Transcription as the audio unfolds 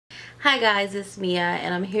Hi guys, it's Mia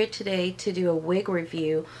and I'm here today to do a wig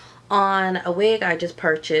review on a wig I just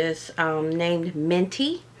purchased named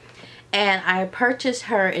Minty. And I purchased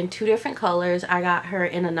her in two different colors. I got her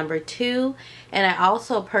in a number 2 and I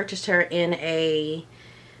also purchased her in a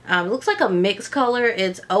looks like a mixed color.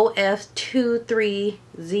 It's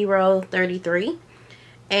OF23033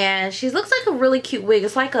 and she looks like a really cute wig.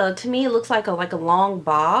 It's like to me it looks like a long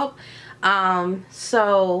bob.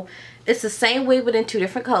 So it's the same wig but in two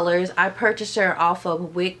different colors. I purchased her off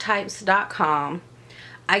of wigtypes.com.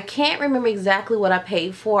 I can't remember exactly what I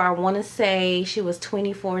paid for. I want to say she was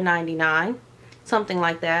 $24.99, something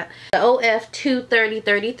like that. The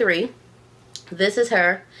OF23033. This is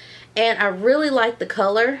her, and I really like the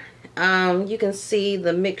color. You can see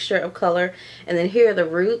the mixture of color, and then here are the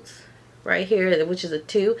roots right here, which is a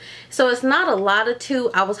 2. So it's not a lot of 2.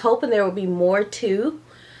 I was hoping there would be more 2.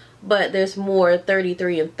 But there's more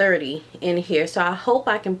 33 and 30 in here, so I hope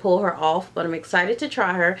I can pull her off. But I'm excited to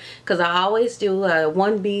try her because I always do a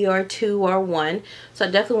 1B or 2 or 1, so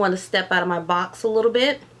I definitely want to step out of my box a little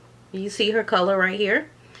bit. You see her color right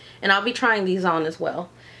here, and I'll be trying these on as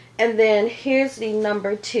well. And then here's the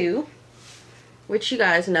number 2, which you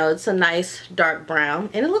guys know it's a nice dark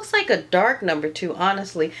brown, and it looks like a dark number 2.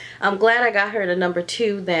 Honestly, I'm glad I got her to number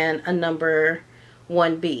 2 than a number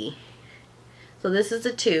 1B. So this is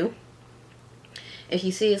a 2. If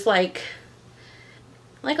you see, it's like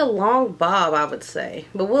a long bob, I would say.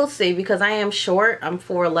 But we'll see, because I am short. I'm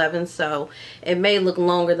 4'11", so it may look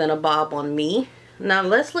longer than a bob on me. Now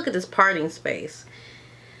let's look at this parting space.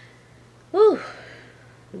 Whew.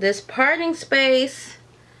 This parting space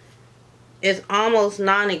is almost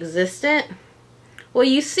non-existent. Well,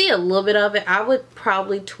 you see a little bit of it. I would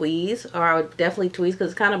probably tweeze, or I would definitely tweeze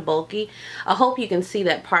because it's kind of bulky. I hope you can see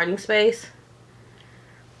that parting space.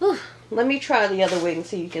 Whew. Let me try the other wig and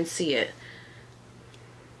see if you can see it.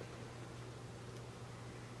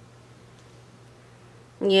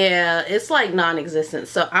 Yeah, it's like non-existent.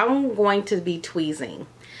 So I'm going to be tweezing.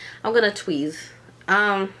 I'm going to tweeze.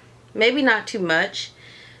 Maybe not too much.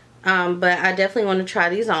 But I definitely want to try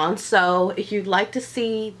these on. So if you'd like to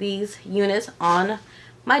see these units on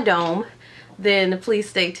my dome, then please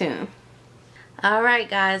stay tuned. Alright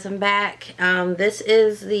guys, I'm back. This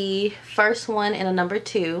is the first one in a number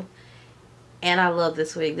 2, and I love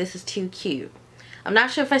this wig. This is too cute. I'm not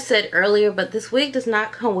sure if I said earlier, but this wig does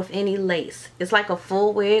not come with any lace. It's like a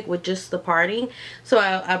full wig with just the parting. So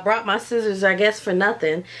I brought my scissors, I guess, for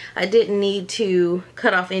nothing. I didn't need to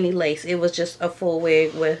cut off any lace. It was just a full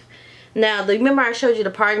wig with... Now, remember I showed you the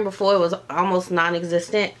parting before? It was almost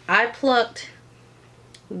non-existent. I plucked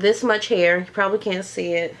this much hair. You probably can't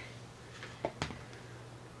see it.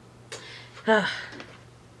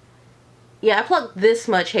 Yeah, I plucked this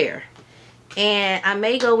much hair, and I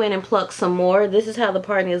may go in and pluck some more. This is how the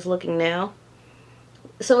parting is looking now,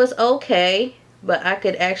 so it's okay, but I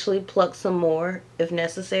could actually pluck some more if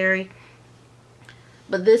necessary.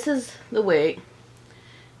 But this is the wig.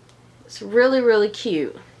 It's really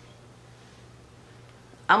cute.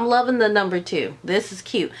 I'm loving the number 2. This is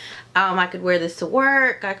cute. I could wear this to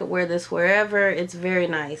work. I could wear this wherever. It's very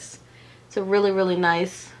nice. It's a really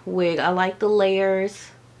nice wig. I like the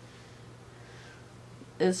layers.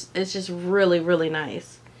 It's just really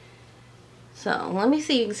nice. So let me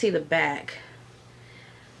see if you can see the back.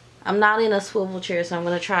 I'm not in a swivel chair, so I'm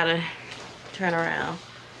going to try to turn around.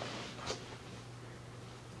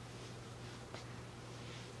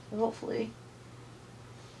 Hopefully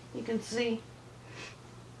you can see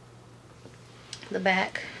the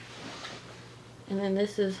back. And then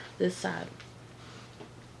this is this side.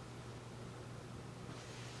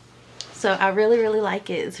 So I really like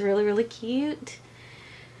it. It's really cute.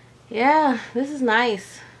 Yeah, this is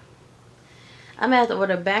nice. I'm gonna have to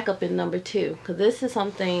order backup in number 2, because this is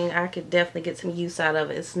something I could definitely get some use out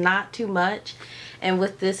of. It's not too much, and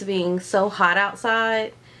with this being so hot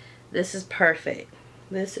outside, this is perfect.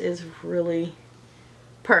 This is really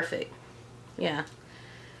perfect. Yeah.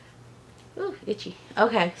 Ooh, itchy.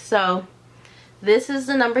 Okay, so this is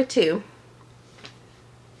the number 2.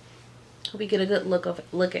 Hope you get a good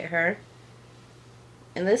look at her.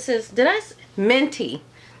 And this is, Minty.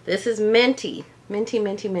 This is Minty.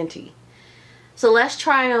 Minty. So let's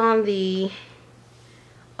try on the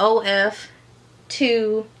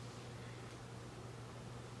OF2.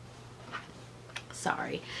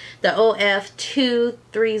 Sorry. The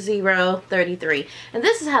OF23033. And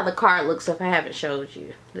this is how the card looks if I haven't showed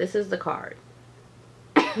you. This is the card.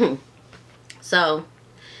 So,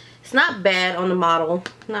 it's not bad on the model.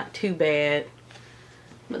 Not too bad.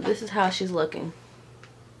 But this is how she's looking.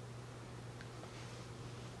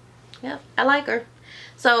 Yep, I like her.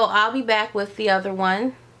 So I'll be back with the other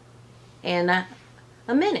one in a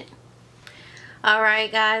minute.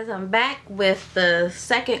 Alright guys, I'm back with the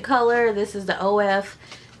second color. This is the OF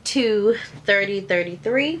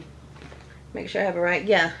 23033. Make sure I have it right.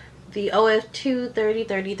 Yeah, the OF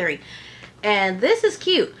 23033. And this is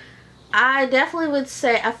cute. I definitely would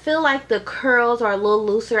say, I feel like the curls are a little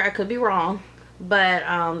looser. I could be wrong, but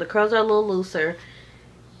the curls are a little looser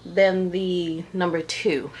than the number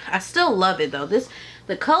 2. I still love it though.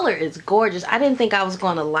 The color is gorgeous. I didn't think I was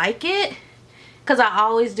going to like it, because I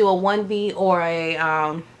always do a 1B or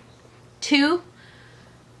a 2.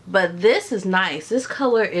 But this is nice. This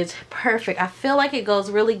color is perfect. I feel like it goes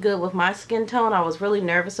really good with my skin tone. I was really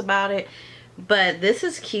nervous about it. But this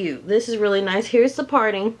is cute. This is really nice. Here's the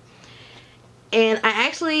parting. And I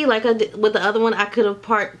actually, like I did with the other one, I could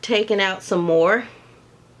have taken out some more.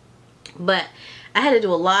 But I had to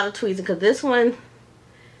do a lot of tweezing because this one,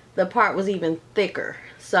 the part was even thicker.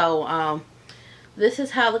 So, this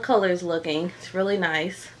is how the color is looking. It's really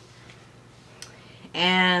nice.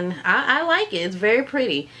 And I like it. It's very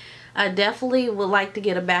pretty. I definitely would like to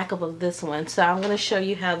get a backup of this one. So I'm going to show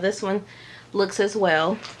you how this one looks as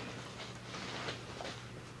well.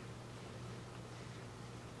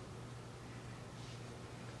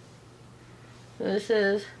 This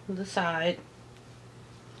is the side.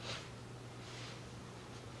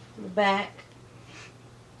 The back.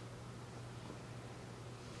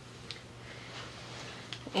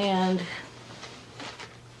 And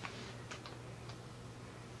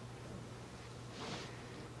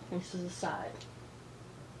this is the side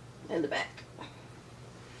and the back.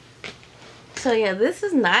 So yeah, this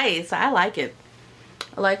is nice. I like it.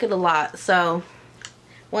 I like it a lot. So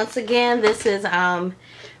once again, this is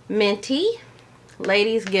Minty.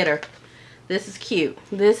 Ladies, get her. This is cute.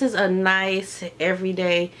 This is a nice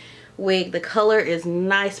everyday wig. The color is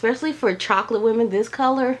nice, especially for chocolate women. This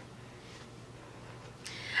color,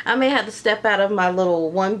 I may have to step out of my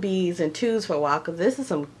little 1Bs and 2s for a while, because this is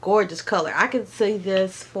some gorgeous color. I could see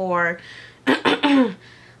this for the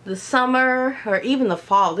summer or even the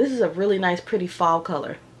fall. This is a really nice, pretty fall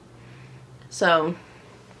color. So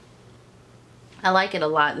I like it a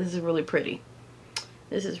lot. This is really pretty.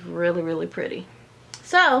 This is really, really pretty.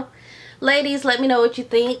 So ladies, let me know what you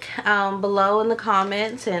think below in the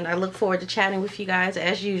comments, and I look forward to chatting with you guys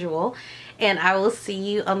as usual, and I will see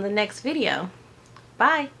you on the next video.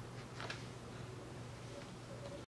 Bye.